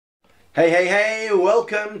Hey, hey, hey,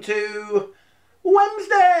 welcome to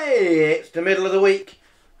Wednesday. It's the middle of the week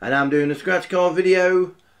and I'm doing a scratch card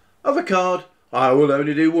video of a card I will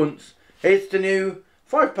only do once. It's the new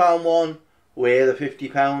 £5 one with a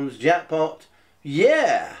 £50 jackpot.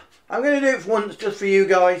 Yeah, I'm going to do it for once just for you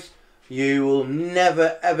guys. You will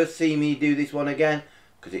never ever see me do this one again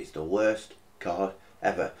because it's the worst card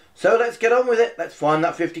ever. So let's get on with it. Let's find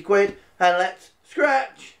that 50 quid and let's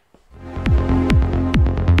scratch.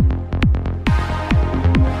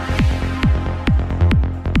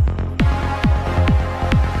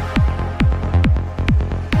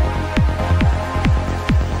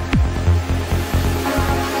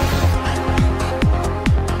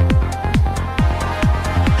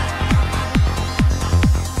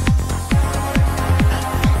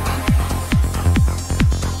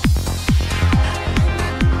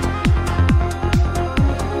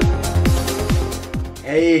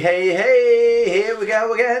 Hey, hey, hey, here we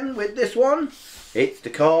go again with this one. It's the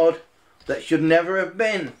card that should never have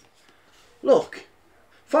been. Look,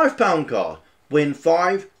 £5 card, win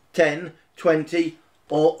 5, 10, 20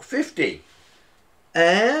 or 50.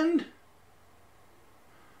 And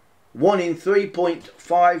 1 in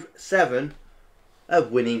 3.57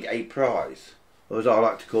 of winning a prize. Or as I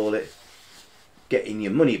like to call it, getting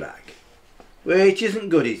your money back. Which isn't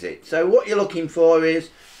good, is it? So what you're looking for is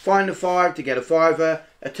find a 5 to get a fiver,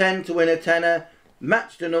 a 10 to win a tenner,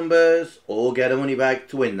 match the numbers or get a money bag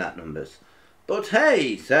to win that numbers. But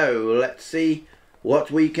hey, so let's see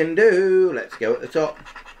what we can do. Let's go at the top.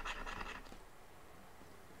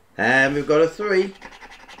 And we've got a 3.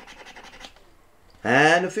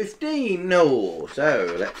 And a 15. No.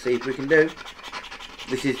 So let's see if we can do.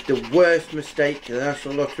 This is the worst mistake the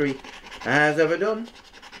National Lottery has ever done.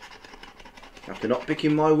 After not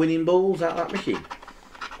picking my winning balls out of that machine.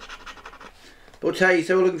 But hey,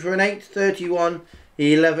 so we're looking for an 8, 31,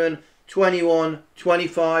 11, 21,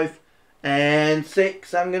 25 and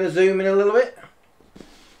 6. I'm going to zoom in a little bit.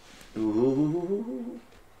 Ooh,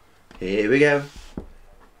 here we go.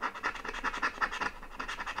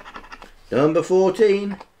 Number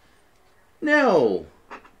 14. No.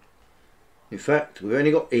 In fact, we've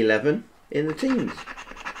only got 11 in the teens.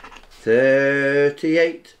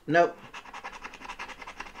 38. No.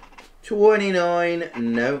 29.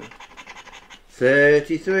 No.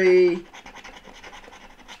 33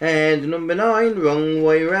 and number 9, wrong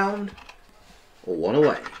way round, or 1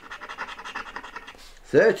 away.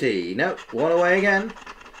 30, no, 1 away again.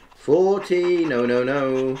 40, no, no,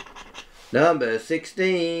 no. Number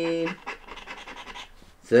 16,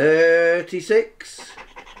 36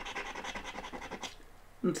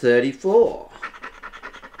 and 34.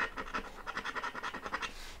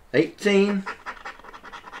 18,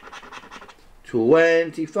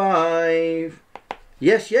 25.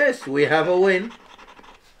 Yes, yes, we have a win.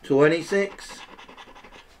 26,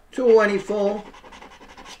 24,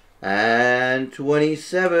 and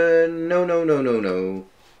 27. No, no, no, no, no.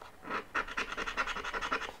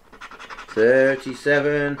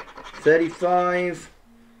 37, 35,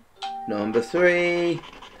 number 3,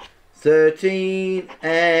 13,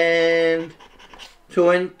 and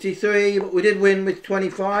 23. But we did win with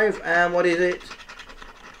 25. And what is it?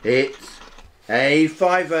 It's a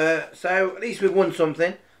fiver. So at least we've won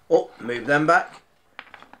something. Oh, move them back.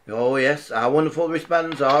 Oh yes, our wonderful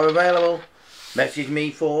wristbands are available. Message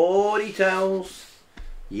me for details.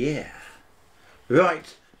 Yeah.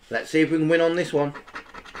 Right, let's see if we can win on this one.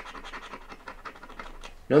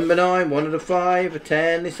 Number 9, 1 of the 5, a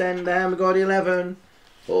 10 this end, and we got 11.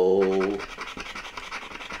 Oh.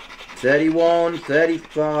 31,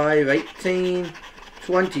 35, 18,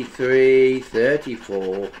 23,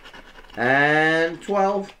 34. And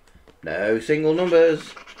 12. No single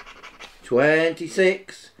numbers.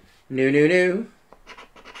 26. No, no, no.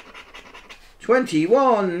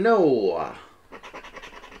 21. No.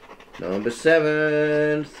 Number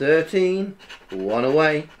 7. 13. 1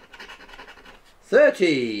 away.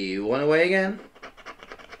 30. 1 away again.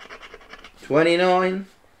 29.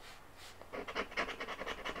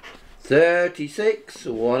 36.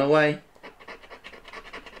 1 away.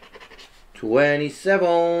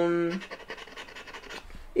 27,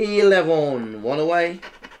 11, 1 away.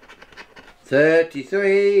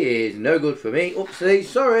 33 is no good for me. Oopsie,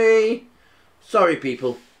 sorry. Sorry,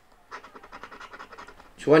 people.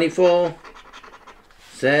 24,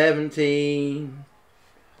 17,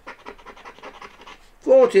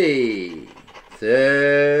 40,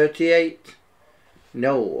 38,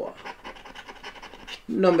 no.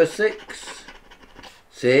 Number 6,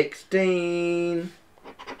 16,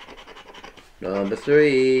 number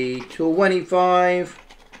 3, 25,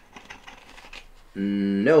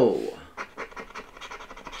 no.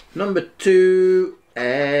 number 2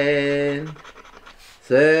 and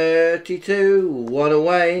 32. 1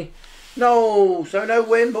 away. No, so no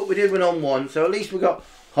win, but we did win on 1, so at least we got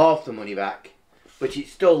half the money back, which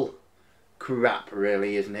is still crap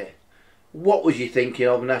really, isn't it? What was you thinking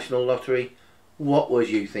of, National Lottery? What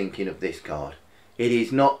was you thinking of this card? It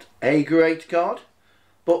is not a great card,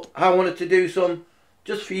 but I wanted to do some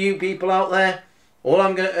just for you people out there. All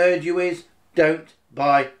I'm going to urge you is don't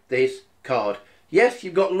buy this card. Yes,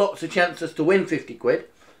 you've got lots of chances to win 50 quid,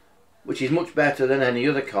 which is much better than any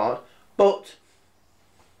other card, but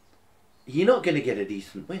you're not going to get a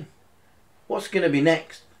decent win. What's going to be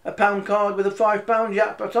next? A pound card with a £5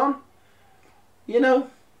 jackpot on? You know,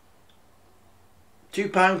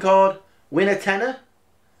 £2 card, win a tenner?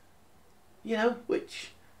 You know,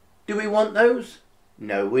 which, do we want those?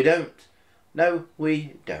 No, we don't. No,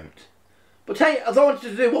 we don't. But hey, I wanted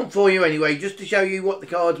to do one for you anyway, just to show you what the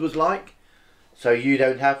cards was like, so you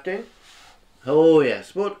don't have to. Oh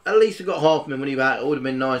yes, but at least I got half my money back. It would have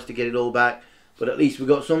been nice to get it all back, but at least we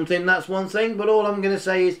got something, that's one thing. But all I'm going to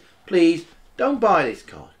say is, please, don't buy this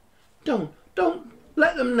card. Don't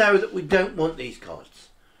let them know that we don't want these cards.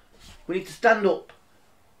 We need to stand up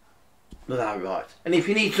with our rights. And if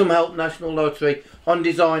you need some help, National Lottery, on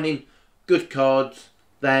designing good cards,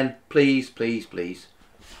 then please, please, please,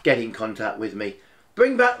 get in contact with me.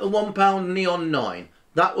 Bring back the £1 Neon 9.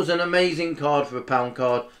 That was an amazing card for a pound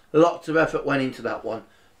card. Lots of effort went into that one.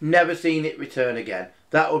 Never seen it return again.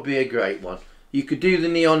 That would be a great one. You could do the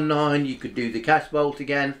Neon 9, you could do the Cash Bolt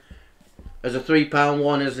again as a £3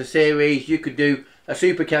 one as a series. You could do a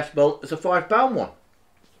Super Cash Bolt as a £5 one.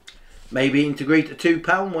 Maybe integrate a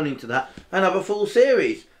 £2 one into that and have a full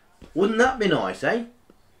series. Wouldn't that be nice, eh?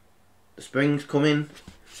 The spring's coming.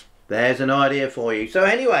 There's an idea for you. So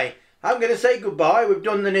anyway, I'm going to say goodbye. We've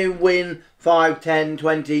done the new win 5, 10,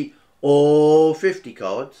 20 or 50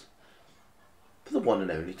 cards for the one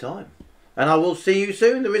and only time. And I will see you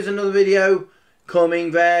soon. There is another video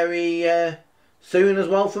coming very soon as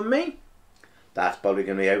well from me. That's probably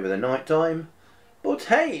going to be over the night time. But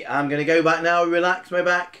hey, I'm going to go back now, relax my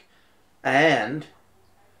back. And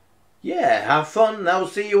yeah, have fun. I'll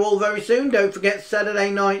see you all very soon. Don't forget,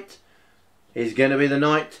 Saturday night is going to be the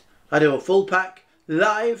night I do a full pack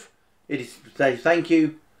live. It is to say thank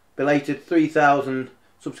you, belated 3,000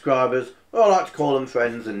 subscribers, or I like to call them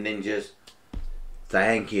friends and ninjas.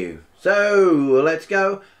 Thank you. So let's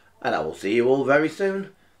go, and I will see you all very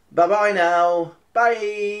soon. Bye bye now.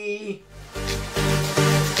 Bye.